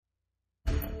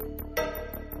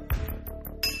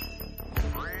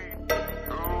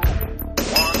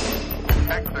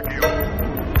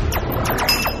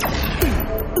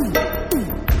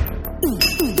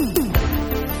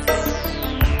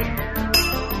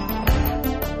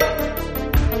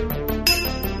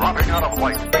dropping out of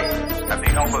flight speed and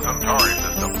the Alpha Centauri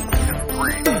system in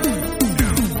 3,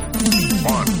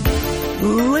 2,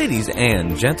 1. Ladies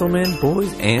and gentlemen,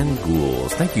 boys and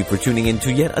ghouls, thank you for tuning in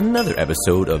to yet another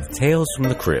episode of Tales from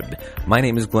the Crypt. My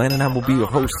name is Glenn and I will be your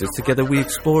host as together we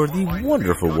explore the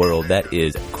wonderful world that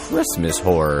is Christmas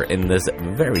horror in this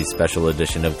very special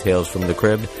edition of Tales from the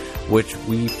Crypt, which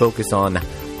we focus on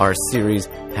our series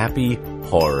Happy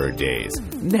Horror Days.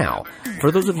 Now,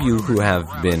 for those of you who have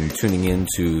been tuning in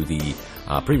to the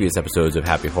previous episodes of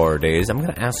Happy Horror Days, I'm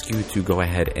going to ask you to go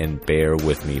ahead and bear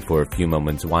with me for a few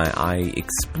moments while I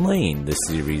explain this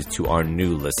series to our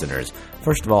new listeners.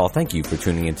 First of all, thank you for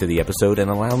tuning into the episode and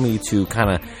allow me to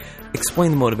kind of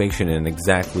explain the motivation and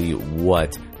exactly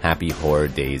what Happy Horror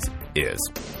Days is.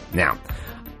 Now,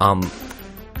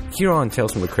 here on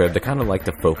Tales from the Crypt, I kind of like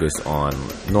to focus on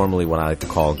normally what I like to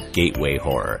call gateway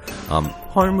horror.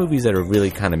 Horror movies that are really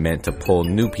kind of meant to pull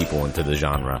new people into the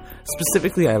genre.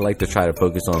 Specifically, I like to try to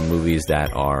focus on movies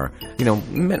that are,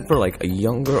 meant for like a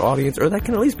younger audience, or that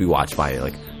can at least be watched by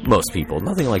like most people.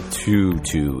 Nothing like too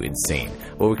insane.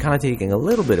 But we're kind of taking a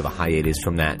little bit of a hiatus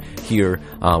from that here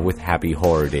with Happy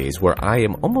Horror Days, where I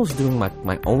am almost doing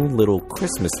my own little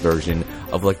Christmas version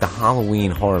of like the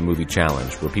Halloween horror movie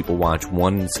challenge, where people watch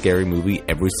one scary movie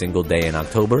every single day in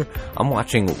October. I'm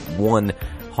watching one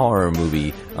horror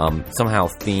movie somehow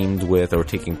themed with or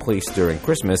taking place during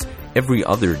Christmas every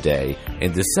other day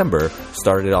in December,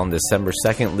 started on December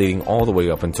 2nd, leading all the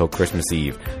way up until Christmas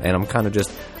Eve. And I'm kind of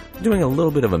just doing a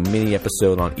little bit of a mini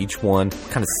episode on each one,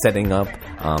 kind of setting up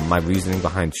my reasoning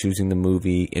behind choosing the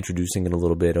movie, introducing it a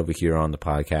little bit over here on the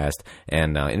podcast,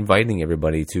 and inviting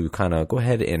everybody to kind of go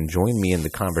ahead and join me in the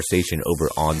conversation over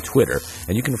on Twitter.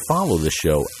 And you can follow the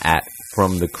show at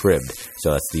From the Crib.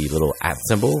 So that's the little @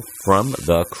 symbol, From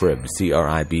the Crib,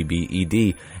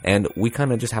 CRIBBED. And we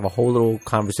kind of just have a whole little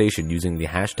conversation using the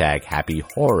hashtag Happy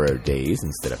Horror Days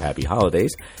instead of Happy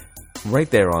Holidays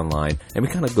right there online, and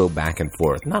we kind of go back and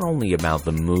forth, not only about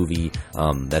the movie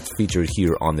that's featured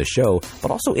here on the show,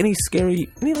 but also any scary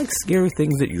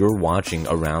things that you're watching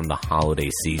around the holiday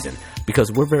season,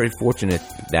 because we're very fortunate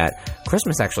that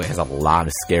Christmas actually has a lot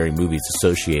of scary movies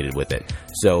associated with it.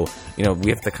 So, we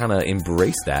have to kind of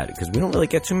embrace that, because we don't really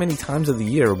get too many times of the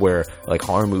year where like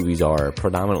horror movies are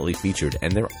predominantly featured,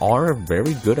 and there are a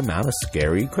very good amount of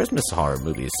scary Christmas horror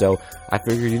movies. So I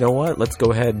figured, let's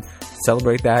go ahead,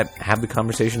 celebrate that, have the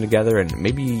conversation together, and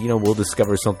maybe, we'll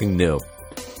discover something new.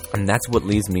 And that's what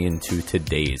leads me into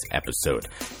today's episode.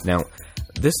 Now,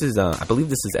 this is, I believe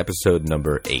this is episode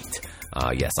number 8.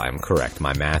 Yes, I am correct.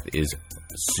 My math is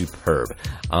superb.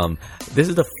 This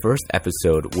is the first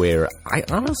episode where I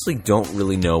honestly don't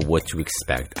really know what to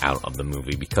expect out of the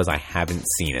movie, because I haven't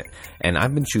seen it. And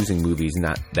I've been choosing movies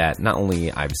not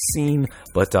only I've seen,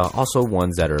 but also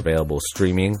ones that are available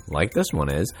streaming, like this one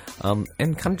is,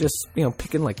 and kind of just,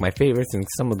 picking like my favorites and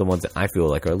some of the ones that I feel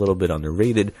like are a little bit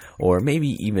underrated, or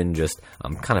maybe even just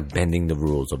kind of bending the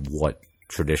rules of what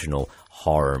traditional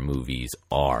horror movies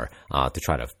are, to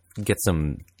try to get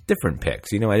some different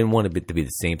picks. I didn't want it to be the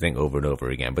same thing over and over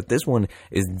again, but this one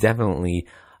is definitely,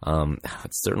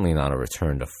 it's certainly not a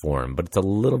return to form, but it's a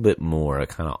little bit more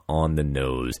kind of on the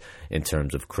nose in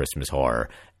terms of Christmas horror.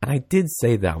 And I did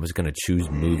say that I was going to choose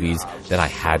movies that I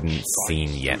hadn't seen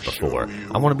yet before.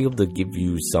 I want to be able to give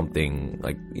you something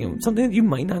like, something that you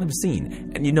might not have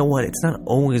seen. And you know what? It's not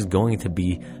always going to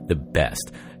be the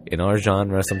best. In our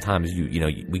genre, sometimes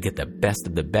we get the best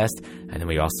of the best, and then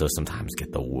we also sometimes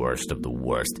get the worst of the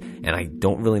worst. And I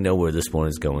don't really know where this one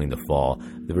is going to fall.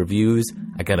 The reviews,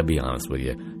 I gotta be honest with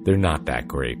you, they're not that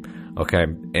great. Okay,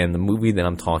 and the movie that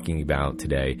I'm talking about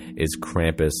today is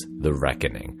Krampus: The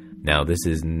Reckoning. Now, this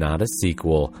is not a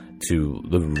sequel to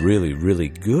the really, really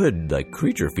good like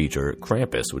creature feature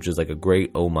Krampus, which is like a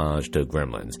great homage to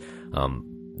Gremlins.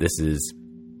 This is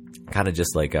kind of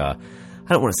just like a,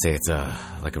 I don't want to say it's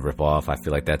like a ripoff. I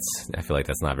feel like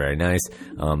that's not very nice.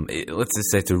 Let's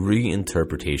just say it's a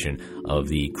reinterpretation of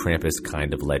the Krampus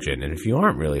kind of legend. And if you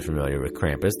aren't really familiar with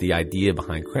Krampus, the idea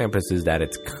behind Krampus is that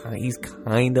he's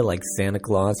kind of like Santa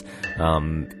Claus,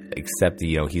 except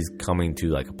he's coming to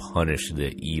like punish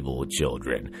the evil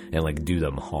children and like do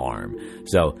them harm.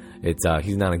 So it's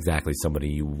he's not exactly somebody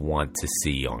you want to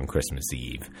see on Christmas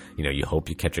Eve. You hope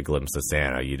you catch a glimpse of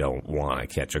Santa. You don't want to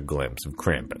catch a glimpse of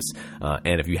Krampus.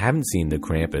 And if you haven't seen the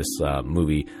Krampus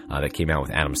movie that came out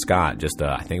with Adam Scott just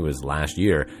I think it was last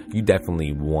year, you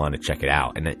definitely want to check it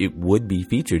out. And it would be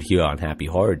featured here on Happy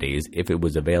Horror Days if it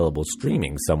was available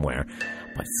streaming somewhere.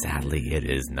 But sadly, it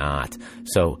is not.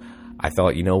 So I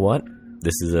thought, you know what?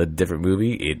 This is a different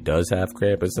movie. It does have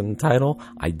Krampus in the title.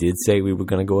 I did say we were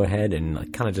going to go ahead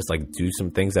and kind of just like do some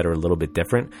things that are a little bit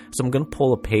different. So I'm going to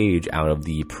pull a page out of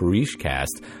the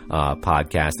Parishcast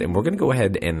podcast, and we're going to go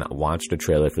ahead and watch the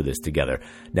trailer for this together.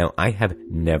 Now, I have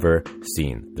never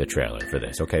seen the trailer for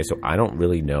this, okay? So I don't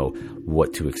really know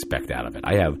what to expect out of it.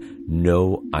 I have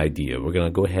no idea. We're going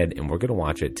to go ahead and we're going to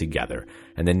watch it together.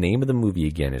 And the name of the movie,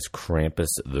 again, is Krampus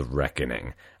the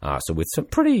Reckoning. So it's some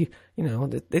pretty,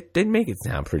 they make it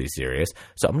sound pretty serious.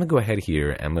 So I'm going to go ahead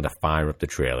here and I'm going to fire up the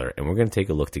trailer and we're going to take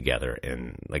a look together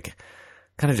and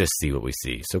kind of just see what we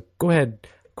see. So go ahead,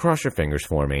 cross your fingers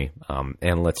for me,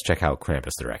 and let's check out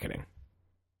Krampus the Reckoning.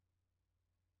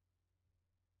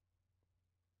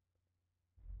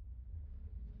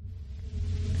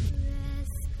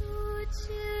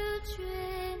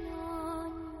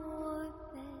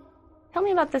 Tell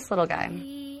me about this little guy.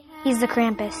 He's the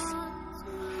Krampus.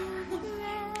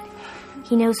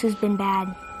 He knows who's been bad.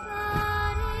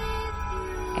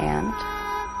 And?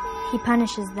 He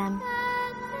punishes them.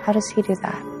 How does he do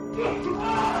that?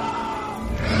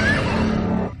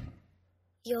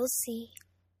 You'll see.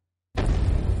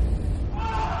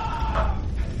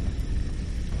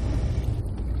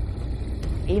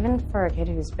 Even for a kid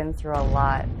who's been through a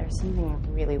lot, there's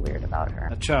something really weird about her.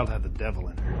 That child had the devil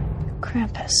in her.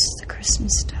 Krampus, the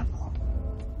Christmas devil.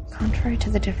 Contrary to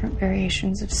the different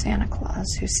variations of Santa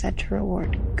Claus who's said to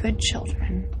reward good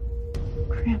children,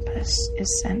 Krampus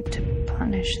is sent to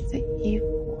punish the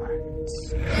evil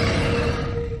ones.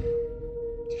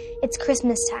 It's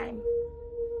Christmas time.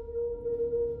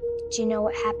 Do you know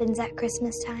what happens at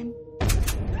Christmas time?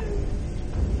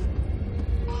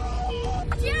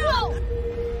 Joe!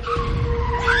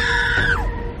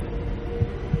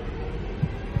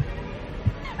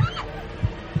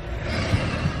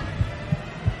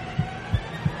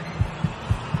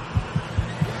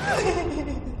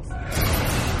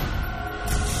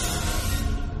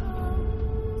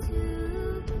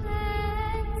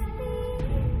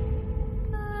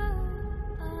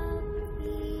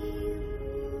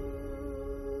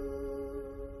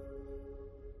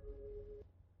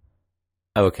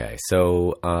 Okay,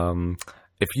 so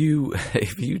if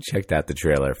you checked out the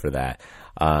trailer for that,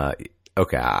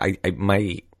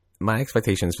 my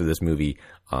expectations for this movie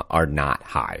are not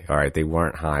high. All right, they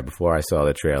weren't high before I saw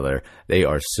the trailer. They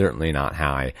are certainly not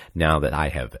high now that I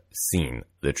have seen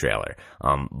the trailer.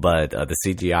 But the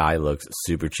CGI looks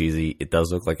super cheesy. It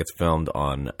does look like it's filmed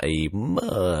on a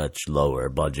much lower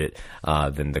budget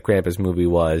than the Krampus movie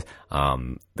was.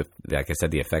 Like I said,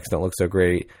 the effects don't look so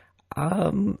great.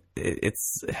 It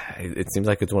seems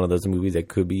like it's one of those movies that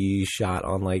could be shot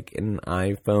on like an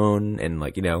iPhone, and I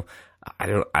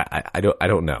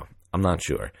don't know. I'm not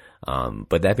sure.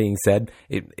 But that being said,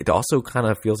 it also kind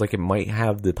of feels like it might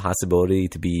have the possibility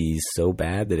to be so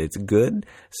bad that it's good.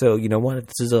 So you know what? If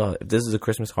this is a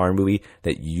Christmas horror movie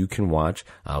that you can watch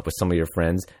with some of your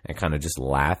friends and kind of just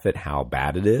laugh at how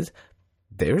bad it is,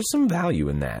 there's some value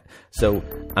in that. So,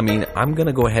 I'm going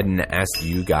to go ahead and ask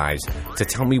you guys to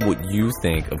tell me what you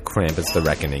think of Krampus the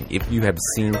Reckoning. If you have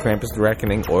seen Krampus the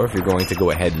Reckoning, or if you're going to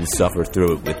go ahead and suffer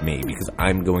through it with me, because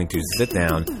I'm going to sit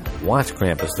down, watch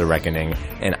Krampus the Reckoning,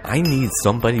 and I need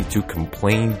somebody to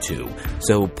complain to.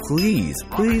 So please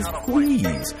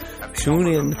tune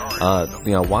in,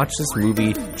 watch this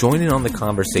movie, join in on the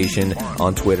conversation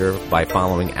on Twitter by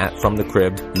following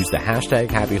 @FromTheCrib, use the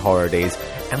hashtag Happy Horror Days,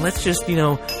 and let's just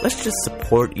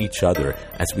support each other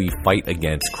as we fight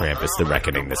against Krampus the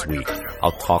Reckoning this week.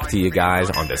 I'll talk to you guys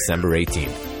on December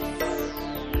 18th.